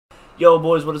Yo,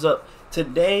 boys, what is up?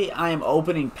 Today I am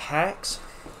opening packs.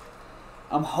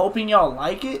 I'm hoping y'all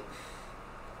like it.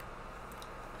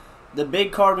 The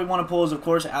big card we want to pull is, of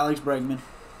course, Alex Bregman.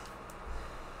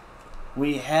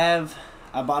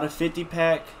 I bought a 50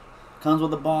 pack. Comes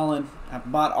with a ball in. I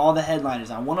bought all the headliners.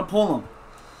 I want to pull them.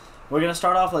 We're going to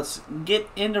start off. Let's get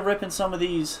into ripping some of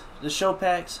the show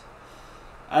packs.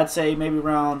 I'd say maybe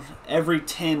around every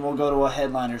 10 we'll go to a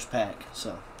headliners pack.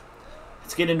 So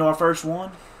let's get into our first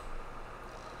one.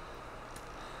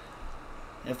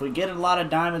 If we get a lot of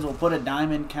diamonds, we'll put a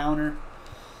diamond counter.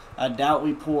 I doubt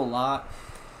we pull a lot.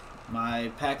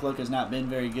 My pack luck has not been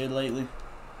very good lately.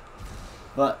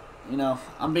 But, you know,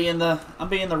 I'm being the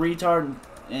retard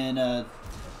and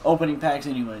opening packs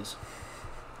anyways.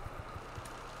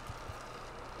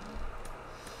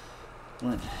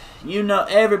 You know,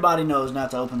 everybody knows not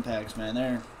to open packs,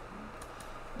 man.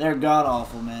 They're god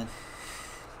awful, man.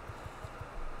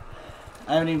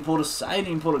 I haven't even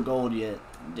pulled a gold yet.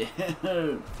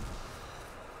 Dude.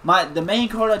 The main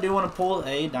card I do want to pull,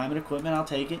 diamond equipment, I'll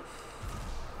take it.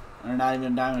 Or not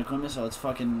even diamond equipment, so it's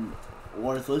fucking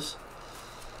worthless.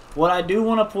 What I do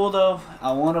want to pull, though,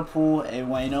 I want to pull a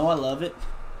Wayno. I love it.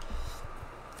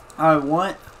 I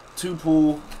want to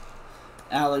pull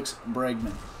Alex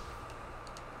Bregman.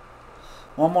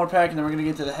 One more pack, and then we're going to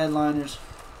get to the headliners.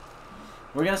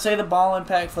 We're going to say the ballin'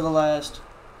 pack for the last.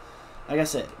 Like I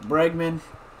said, Bregman,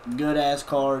 good-ass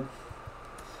card.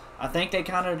 I think they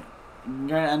kind of,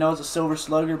 I know it's a silver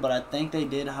slugger, but I think they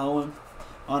did hoe him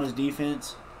on his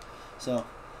defense. So,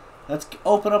 let's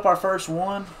open up our first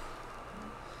one.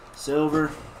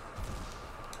 Silver.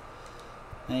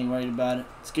 I ain't worried about it.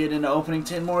 Let's get into opening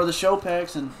 10 more of the show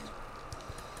packs and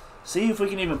see if we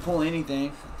can even pull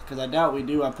anything. Because I doubt we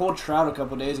do. I pulled Trout a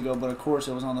couple days ago, but of course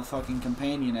it was on the fucking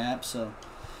companion app, so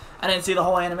I didn't see the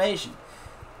whole animation.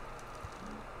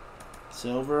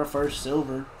 Silver, our first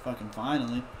silver. Fucking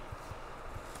finally.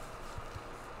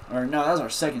 Or no, that was our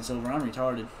second silver. I'm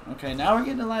retarded. Okay, now we're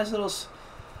getting a nice little.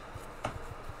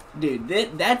 Dude,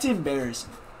 that's embarrassing.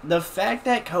 The fact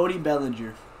that Cody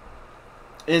Bellinger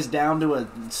is down to a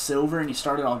silver and he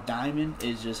started off diamond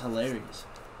is just hilarious.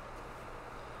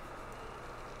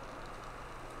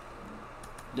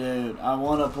 Dude, I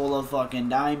want to pull a fucking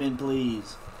diamond,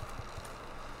 please.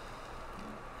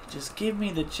 Just give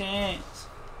me the chance.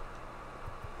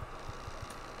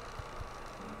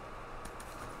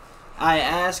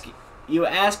 You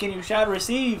ask and you shall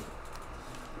receive.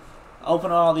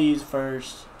 Open all these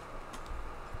first.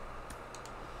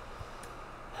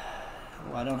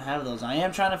 Oh, I don't have those. I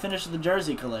am trying to finish the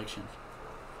jersey collection.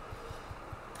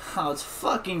 Oh, it's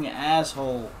fucking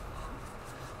asshole.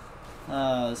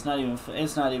 It's not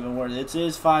even worth it. It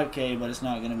is 5K, but it's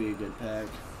not gonna be a good pack.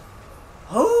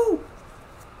 Who?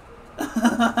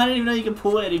 I didn't even know you could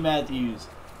pull Eddie Matthews.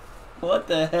 What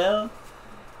the hell?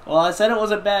 Well, I said it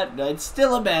was a bad. It's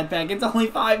still a bad pack. It's only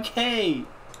 5K.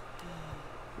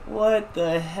 What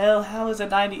the hell? How is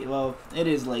it 90? Well, it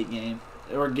is late game.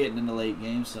 We're getting into late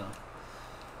game, so.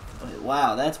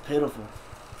 Wow, that's pitiful.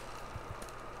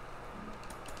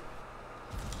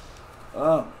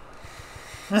 Oh.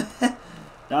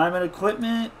 Diamond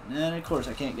equipment, and of course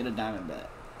I can't get a diamond back.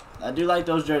 I do like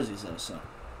those jerseys though, so.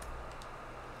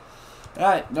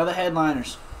 Alright, another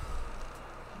headliners.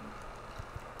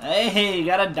 Hey,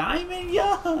 got a diamond?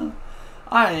 Yo!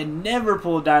 I had never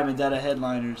pulled diamonds out of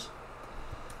headliners.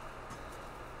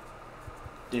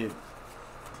 Dude.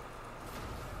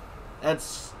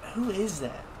 Who is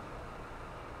that?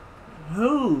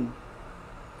 Who?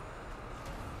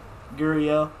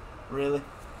 Gurriel? Really?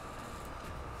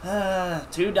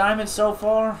 2 diamonds so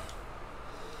far.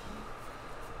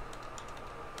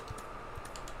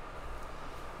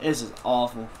 This is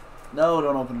awful. No,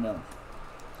 don't open another.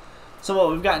 So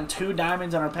what, we've gotten 2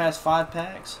 diamonds on our past 5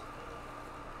 packs?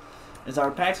 Is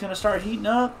our packs going to start heating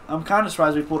up? I'm kind of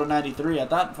surprised we pulled a 93. I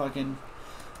thought fucking,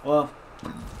 well,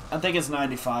 I think it's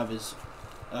 95 is,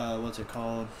 what's it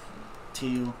called?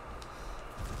 Teal.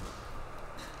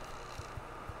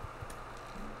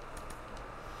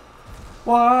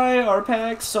 Why are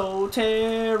packs so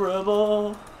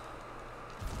terrible?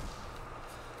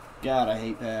 God, I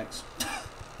hate packs.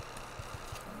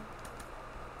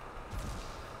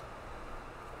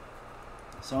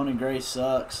 Sonny Gray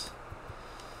sucks.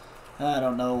 I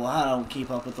don't know. I don't keep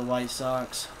up with the White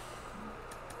Sox.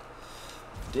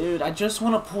 Dude, I just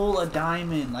want to pull a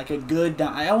diamond. Like a good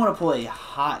diamond. I want to pull a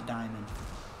hot diamond.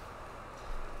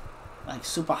 Like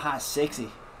super hot, sexy.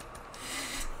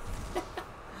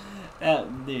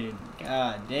 Dude,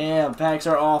 god damn, packs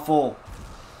are awful.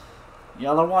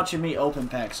 Y'all are watching me open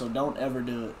packs, so don't ever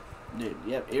do it. Dude,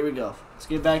 yep, here we go. Let's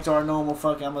get back to our normal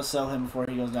fucking... I'm going to sell him before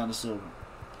he goes down to silver.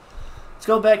 Let's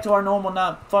go back to our normal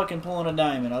not fucking pulling a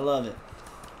diamond. I love it.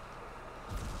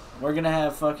 We're going to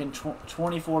have fucking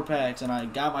 24 packs, and I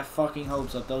got my fucking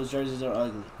hopes up. Those jerseys are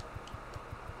ugly.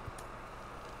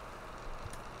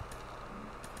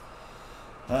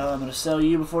 I'm going to sell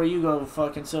you before you go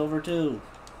fucking silver, too.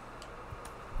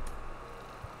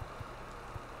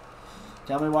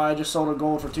 Tell me why I just sold a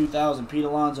gold for 2,000. Pete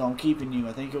Alonso, I'm keeping you.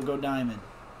 I think you'll go diamond.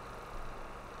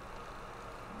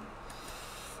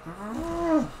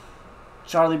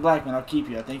 Charlie Blackman, I'll keep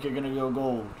you. I think you're going to go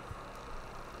gold.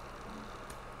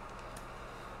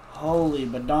 Holy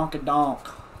badonkadonk.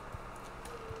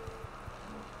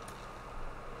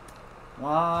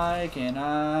 Why can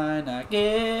I not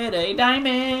get a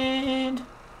diamond?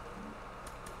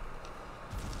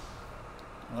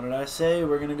 What did I say?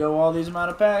 We're going to go all these amount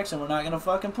of packs and we're not going to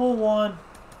fucking pull one.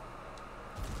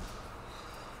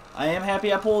 I am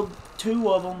happy I pulled 2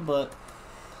 of them, but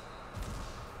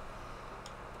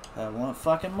I want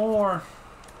fucking more.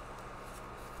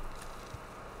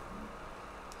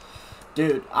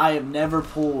 Dude, I have never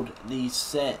pulled the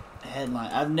set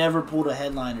headline. I've never pulled a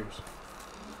headliners.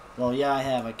 Well, yeah, I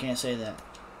have. I can't say that.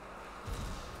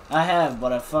 I have,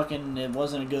 but it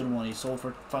wasn't a good one. He sold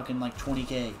for fucking like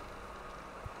 20K.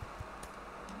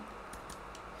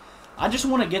 I just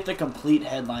want to get the complete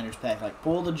headliners pack. Like,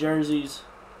 pull the jerseys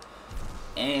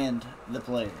and the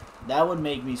player. That would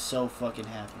make me so fucking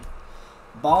happy.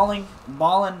 Balling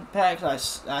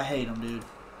packs, I hate them, dude.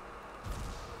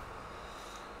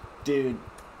 Dude,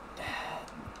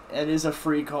 it is a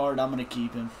free card. I'm going to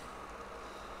keep him.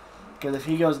 Because if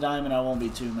he goes diamond, I won't be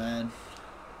too mad.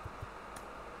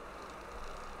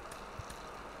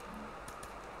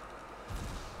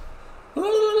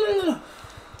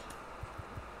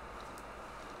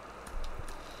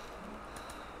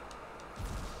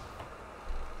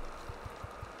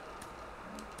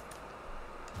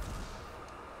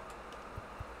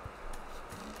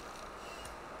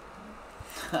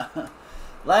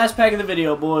 Last pack of the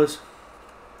video, boys.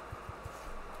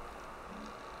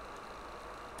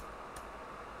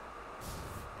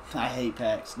 I hate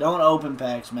packs. Don't open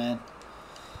packs, man.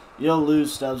 You'll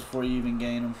lose stubs before you even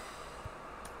gain them.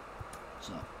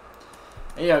 So,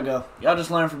 there y'all go. Y'all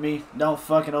just learn from me. Don't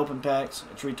fucking open packs.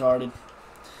 It's retarded.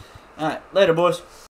 Alright, later, boys.